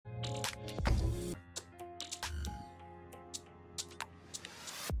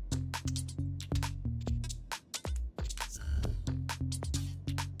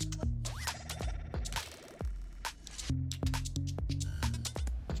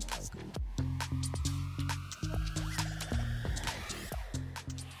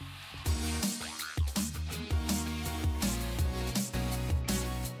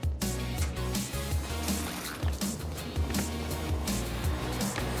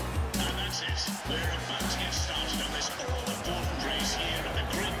We're about to get started on this all-important race here at the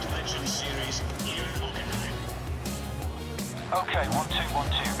Grid Legends Series here in Hockenheim. Okay,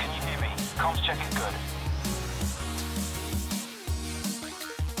 1-2-1-2. Can you hear me? Comms check is good.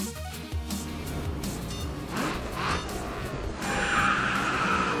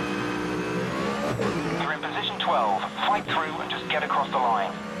 You're in position 12. Fight through and just get across the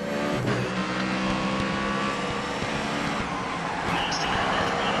line.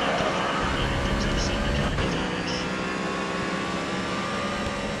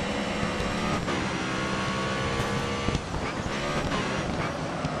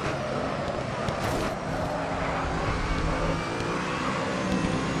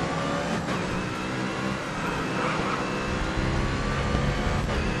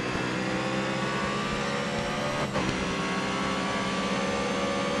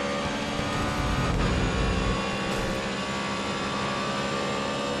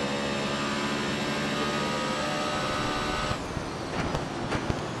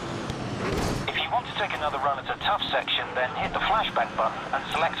 Take another run at a tough section, then hit the flashback button and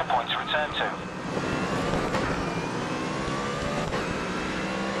select a point to return to.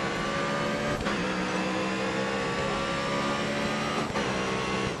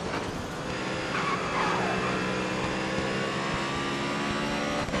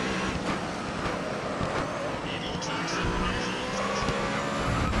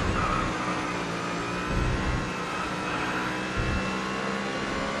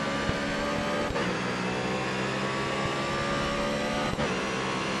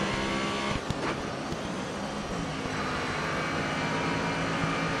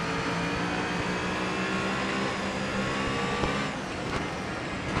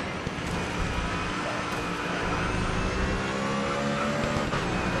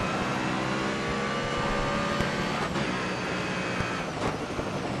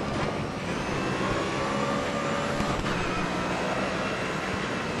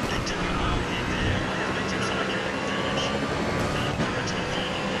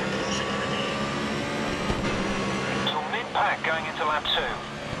 Going into lap 2.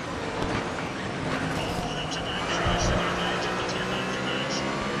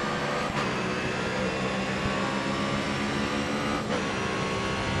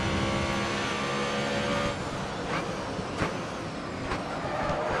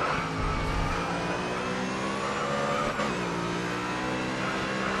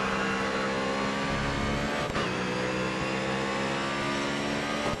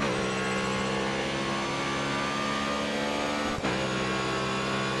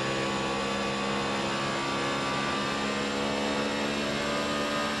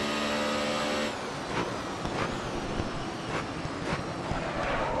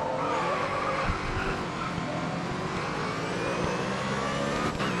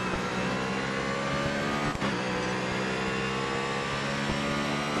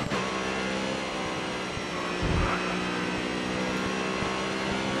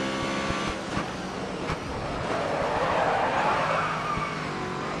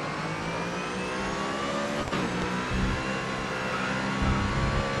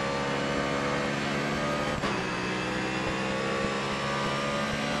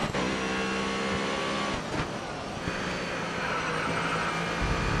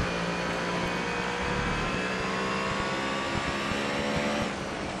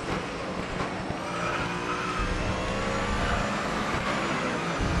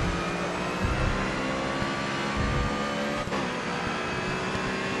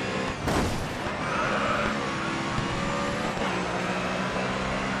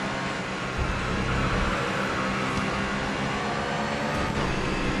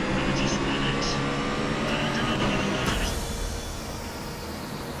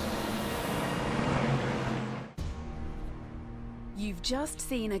 You've just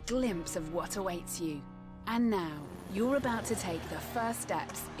seen a glimpse of what awaits you. And now, you're about to take the first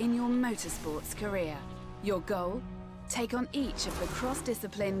steps in your motorsports career. Your goal? Take on each of the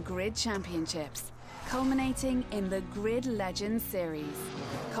cross-discipline Grid Championships, culminating in the Grid Legends Series.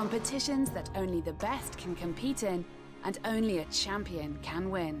 Competitions that only the best can compete in, and only a champion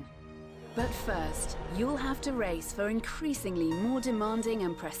can win. But first, you'll have to race for increasingly more demanding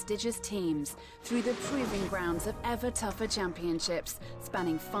and prestigious teams through the proving grounds of ever tougher championships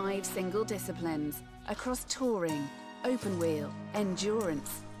spanning 5 single disciplines across touring, open wheel,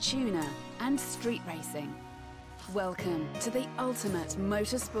 endurance, tuner, and street racing. Welcome to the ultimate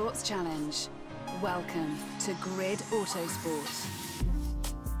motorsports challenge. Welcome to Grid Autosport.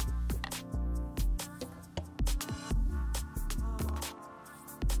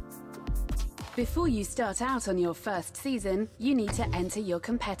 Before you start out on your first season, you need to enter your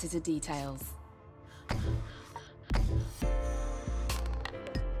competitor details.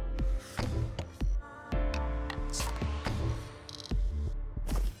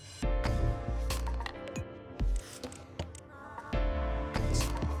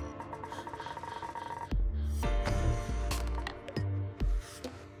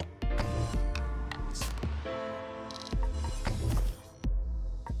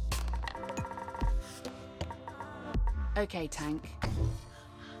 Okay, Tank.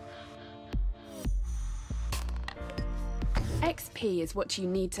 XP is what you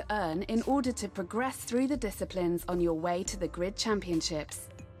need to earn in order to progress through the disciplines on your way to the Grid Championships.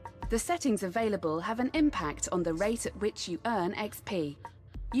 The settings available have an impact on the rate at which you earn XP.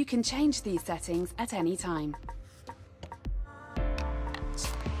 You can change these settings at any time.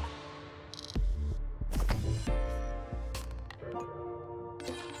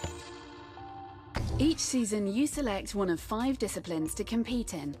 Each season you select one of 5 disciplines to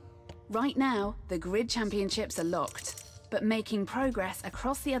compete in. Right now, the Grid Championships are locked, but making progress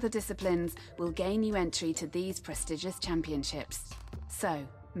across the other disciplines will gain you entry to these prestigious championships. So,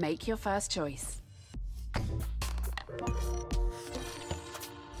 make your first choice.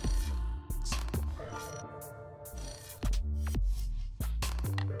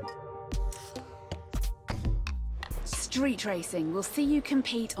 Street racing will see you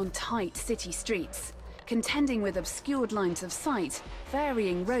compete on tight city streets, contending with obscured lines of sight,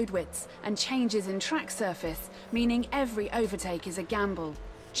 varying road widths, and changes in track surface, meaning every overtake is a gamble.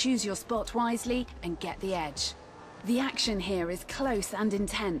 Choose your spot wisely and get the edge. The action here is close and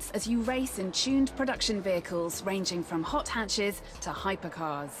intense as you race in tuned production vehicles ranging from hot hatches to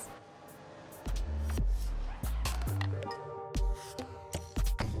hypercars.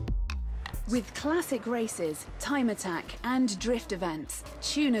 With classic races, time attack and drift events,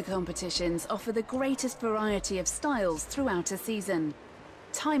 tuner competitions offer the greatest variety of styles throughout a season.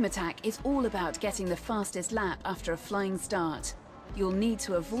 Time attack is all about getting the fastest lap after a flying start. You'll need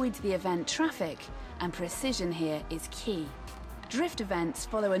to avoid the event traffic, and precision here is key. Drift events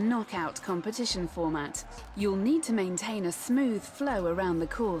follow a knockout competition format. You'll need to maintain a smooth flow around the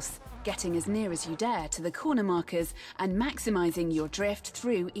course, getting as near as you dare to the corner markers and maximising your drift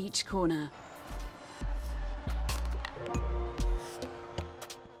through each corner.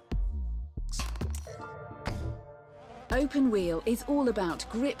 Open wheel is all about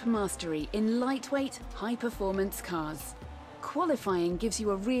grip mastery in lightweight, high-performance cars. Qualifying gives you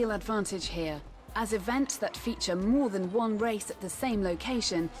a real advantage here, as events that feature more than one race at the same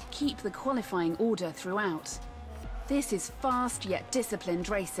location keep the qualifying order throughout. This is fast yet disciplined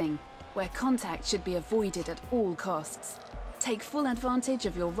racing, where contact should be avoided at all costs. Take full advantage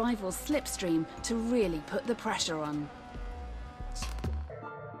of your rival's slipstream to really put the pressure on.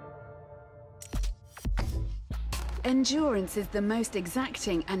 Endurance is the most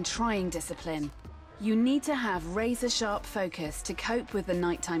exacting and trying discipline. You need to have razor-sharp focus to cope with the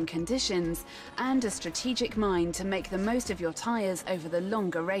nighttime conditions and a strategic mind to make the most of your tyres over the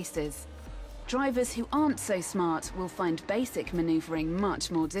longer races. Drivers who aren't so smart will find basic manoeuvring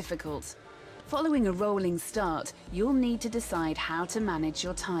much more difficult. Following a rolling start, you'll need to decide how to manage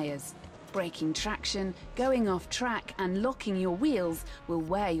your tyres. Braking traction, going off track and locking your wheels will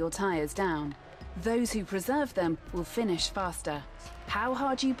wear your tyres down. Those who preserve them will finish faster. How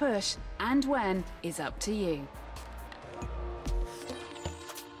hard you push and when is up to you.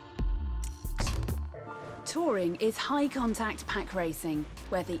 Touring is high-contact pack racing,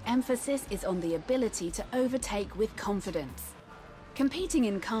 where the emphasis is on the ability to overtake with confidence. Competing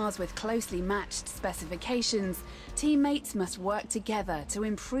in cars with closely matched specifications, teammates must work together to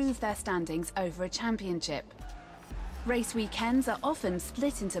improve their standings over a championship. Race weekends are often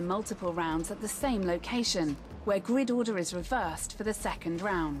split into multiple rounds at the same location, where grid order is reversed for the second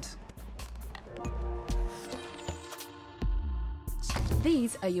round.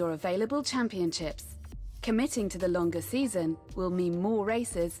 These are your available championships. Committing to the longer season will mean more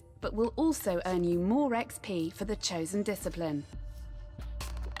races, but will also earn you more XP for the chosen discipline.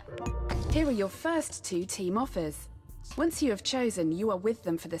 Here are your first 2 team offers. Once you have chosen, you are with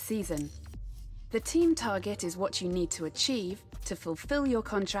them for the season. The team target is what you need to achieve to fulfill your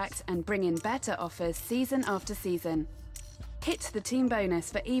contract and bring in better offers season after season. Hit the team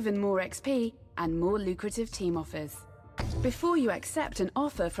bonus for even more XP and more lucrative team offers. Before you accept an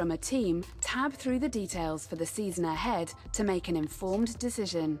offer from a team, tab through the details for the season ahead to make an informed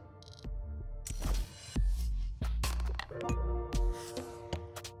decision.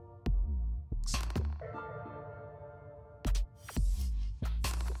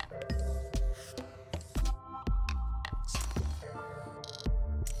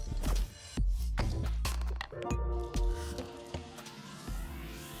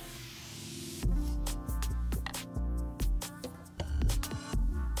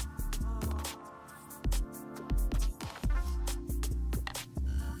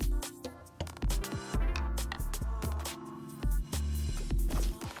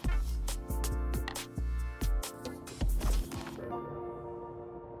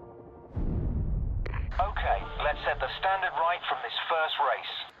 Let's set the standard right from this first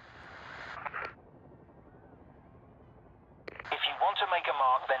race. If you want to make a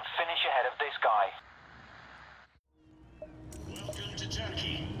mark, then finish ahead of this guy. Welcome to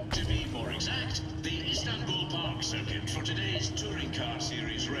Turkey. To be more exact, the Istanbul Park circuit for today's Touring Car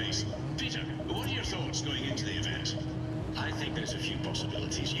Series race. Peter, what are your thoughts going into the event? I think there's a few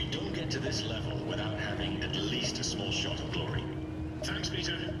possibilities. You don't get to this level without having at least a small shot of glory. Thanks,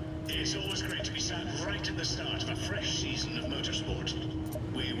 Peter. It's always great to be sat right at the start of a fresh season of motorsport.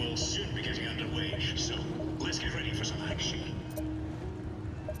 We will soon be getting underway, so let's get ready for some action.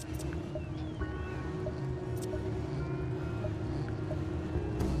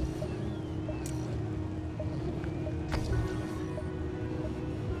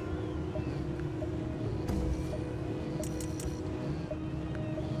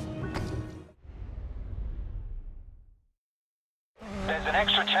 There's an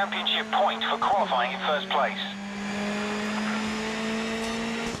extra championship point for qualifying in first place.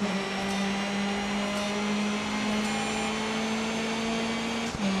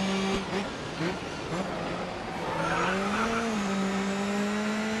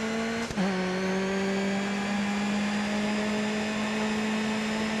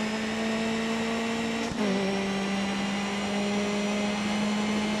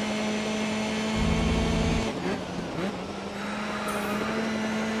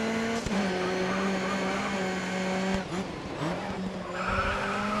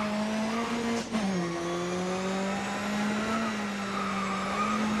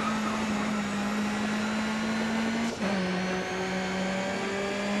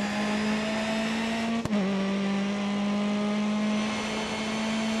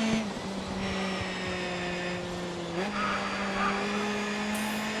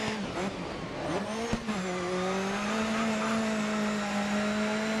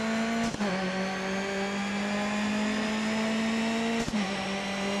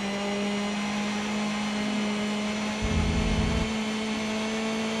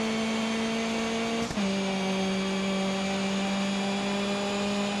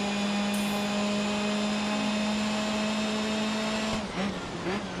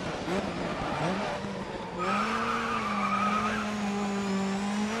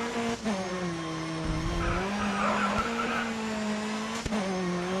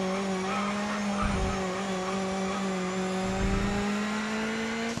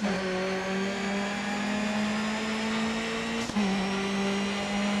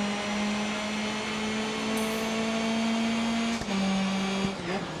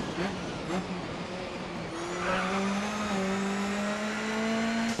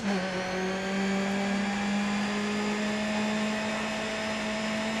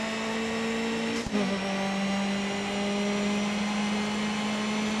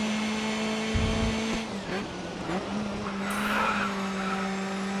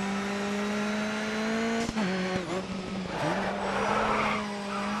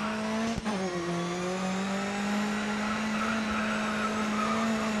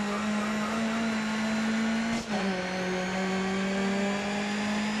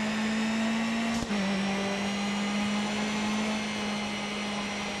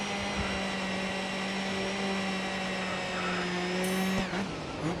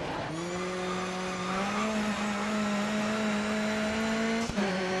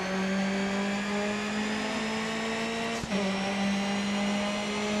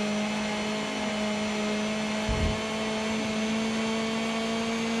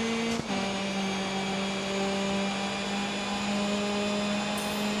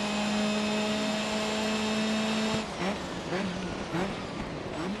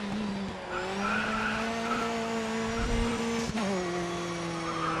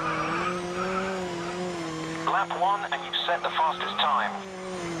 Lap 1 and you've set the fastest time.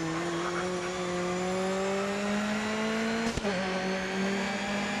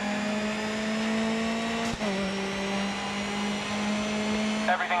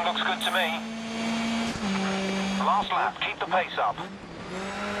 Everything looks good to me. Last lap, keep the pace up.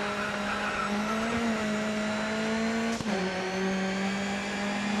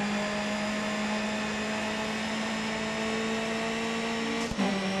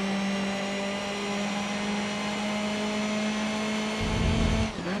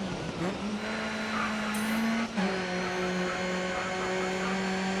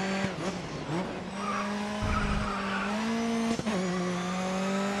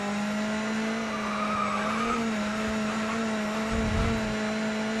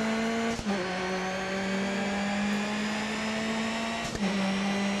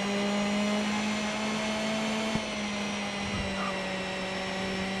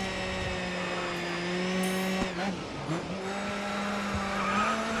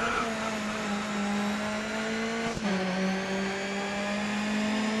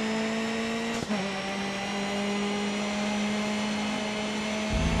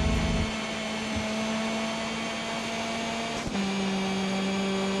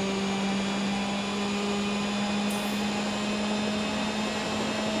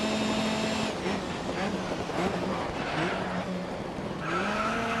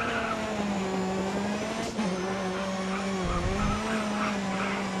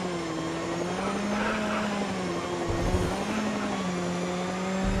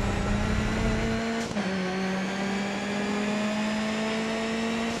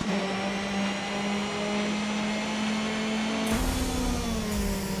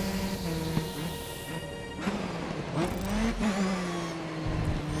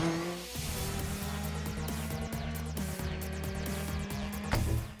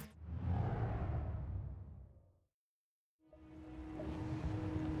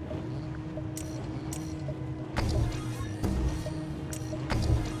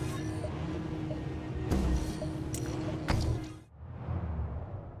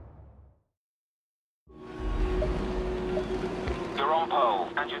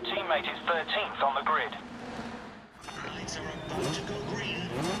 teammate is 13th on the grid. Lights are about to go green.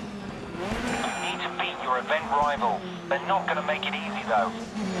 You need to beat your event rival. They're not going to make it easy, though.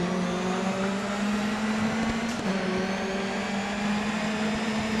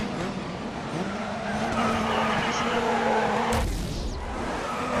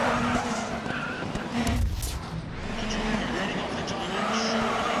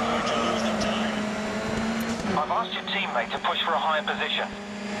 I've asked your teammate to push for a higher position.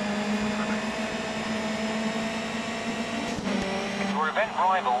 Your event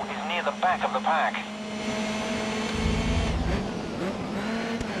rival is near the back of the pack.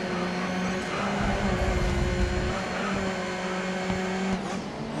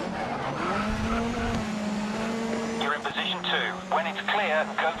 You're in position 2. When it's clear,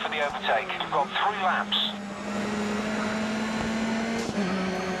 go for the overtake. You've got 3 laps.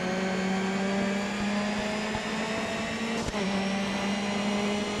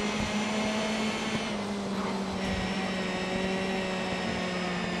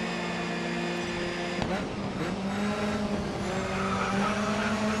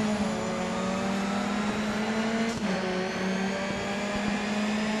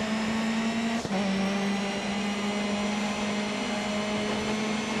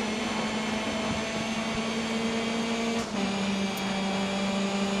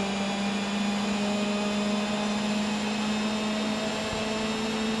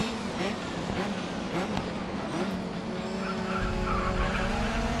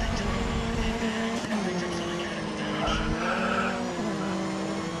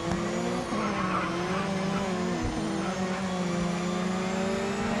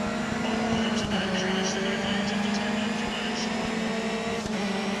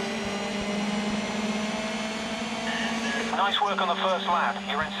 Nice work on the first lap.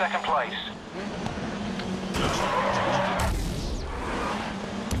 You're in second place.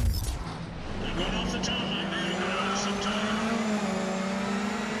 They've gone off the tarmac there and gone on some time.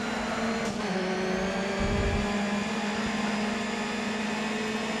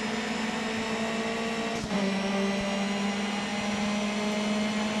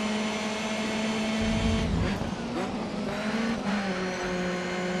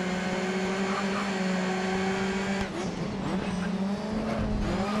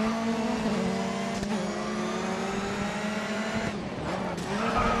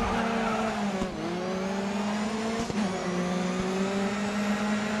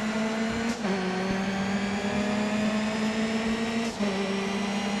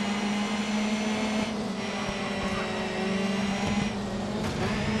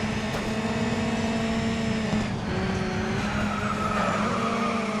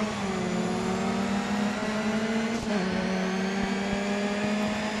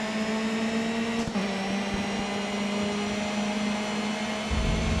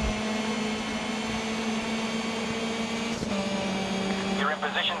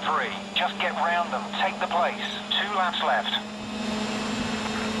 Position 3. Just get round them. Take the place. 2 laps left.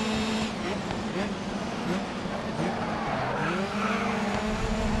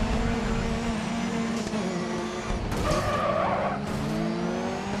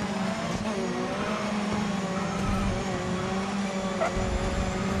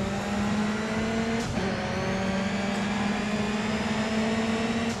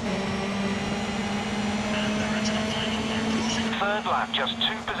 Third lap, just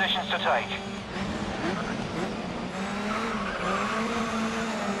 2 positions to take.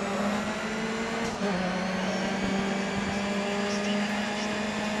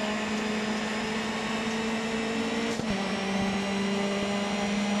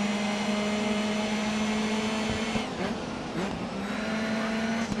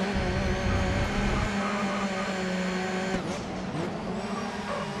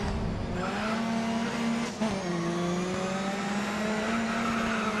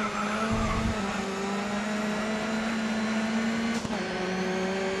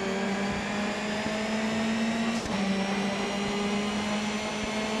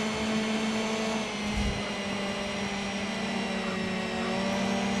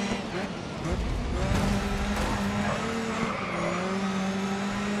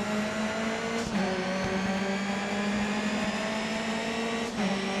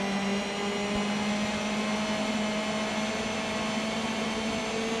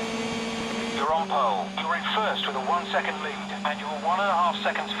 On pole. You're in first with a 1-second lead, and you're 1.5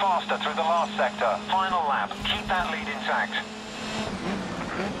 seconds faster through the last sector. Final lap. Keep that lead intact.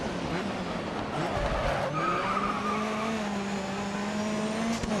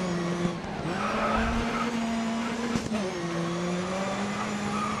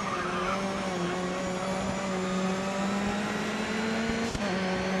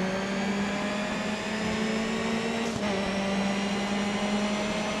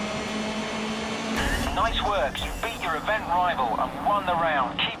 Nice work. You beat your event rival and won the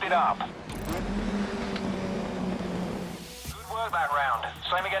round. Keep it up. Good work that round.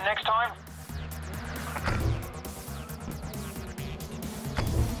 Same again next time?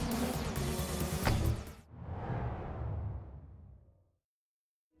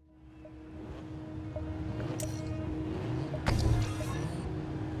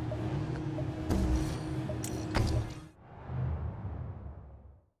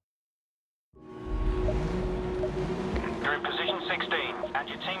 You're in position 16, and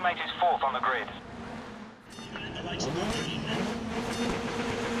your teammate is 4th on the grid.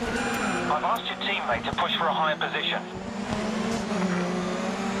 I've asked your teammate to push for a higher position.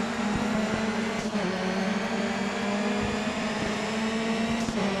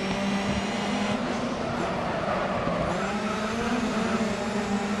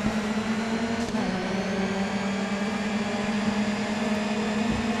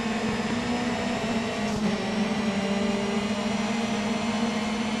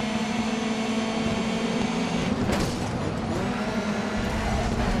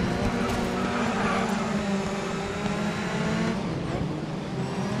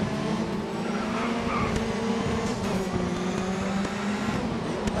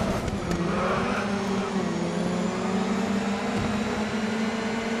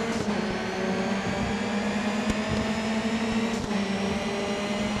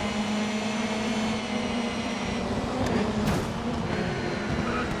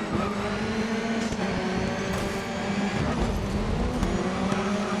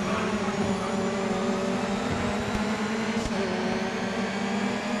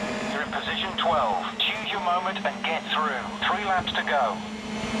 Position 12. Choose your moment and get through. 3 laps to go.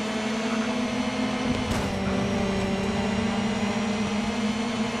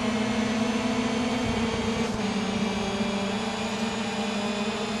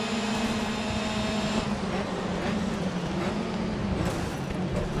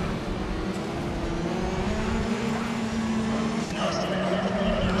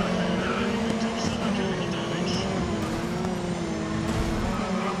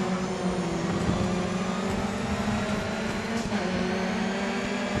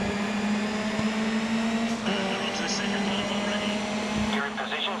 You're in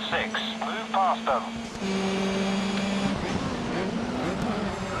position 6. Move past them.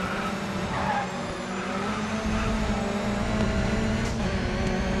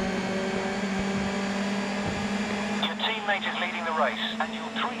 Your teammate is leading the race, and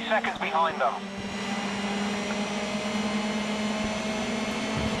you're 3 seconds behind them.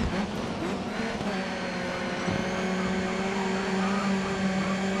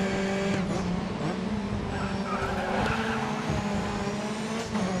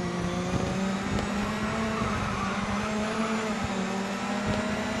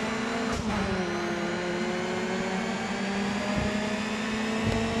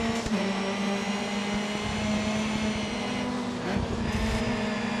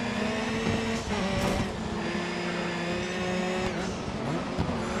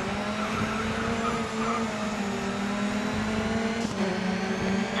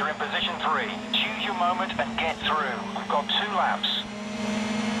 Position 3. Choose your moment and get through. We've got 2 laps.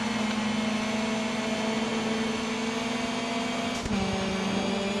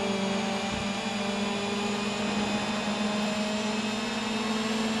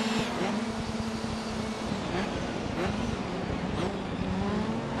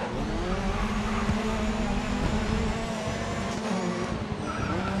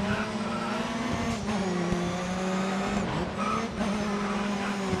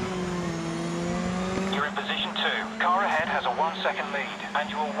 Position 2. Car ahead has a 1-second lead, and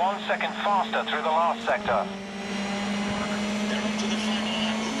you are 1 second faster through the last sector.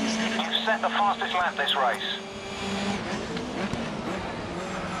 You've set the fastest lap this race.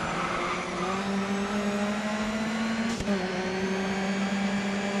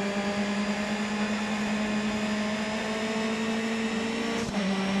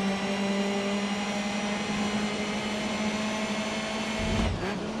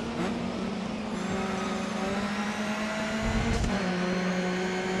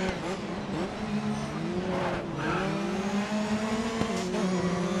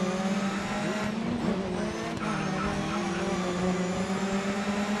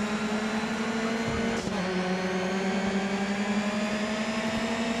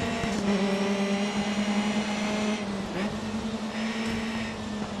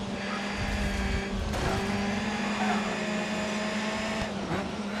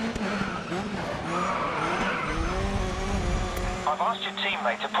 I've asked your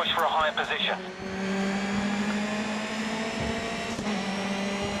teammate to push for a higher position.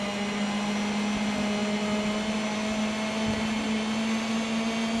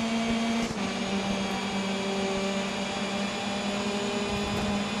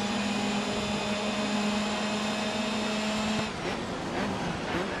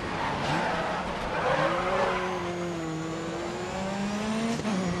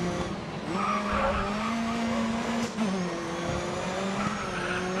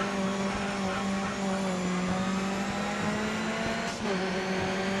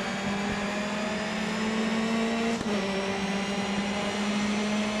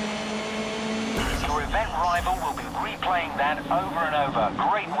 Your event rival will be replaying that over and over.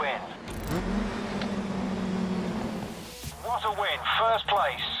 Great win. What a win. First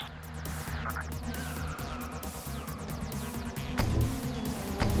place.